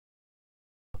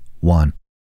1.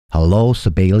 Hello,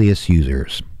 Sibelius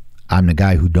users. I'm the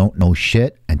guy who don't know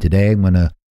shit, and today I'm going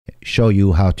to show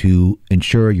you how to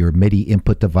ensure your MIDI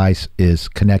input device is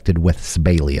connected with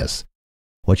Sibelius.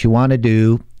 What you want to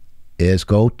do is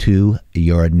go to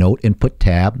your Note Input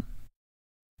tab.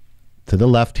 To the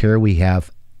left here we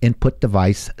have Input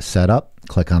Device Setup.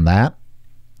 Click on that.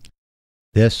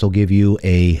 This will give you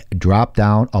a drop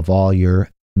down of all your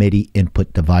MIDI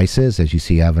input devices. As you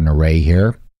see, I have an array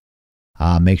here.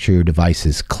 Make sure your device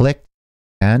is clicked,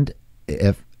 and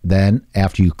then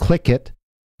after you click it,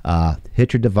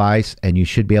 hit your device and you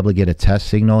should be able to get a test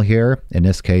signal here. In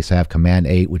this case, I have Command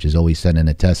 8, which is always sending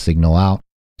a test signal out,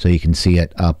 so you can see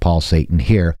it pulsating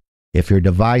here. If your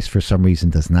device for some reason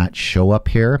does not show up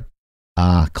here,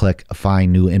 click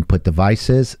Find New Input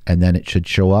Devices, and then it should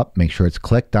show up. Make sure it's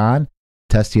clicked on.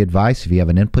 Test the device if you have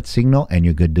an input signal, and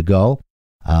you're good to go.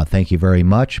 Thank you very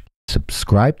much.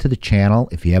 Subscribe to the channel.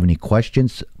 If you have any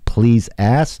questions, please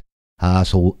ask,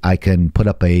 so I can put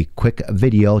up a quick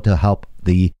video to help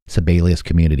the Sibelius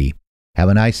community. Have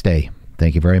a nice day.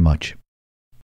 Thank you very much.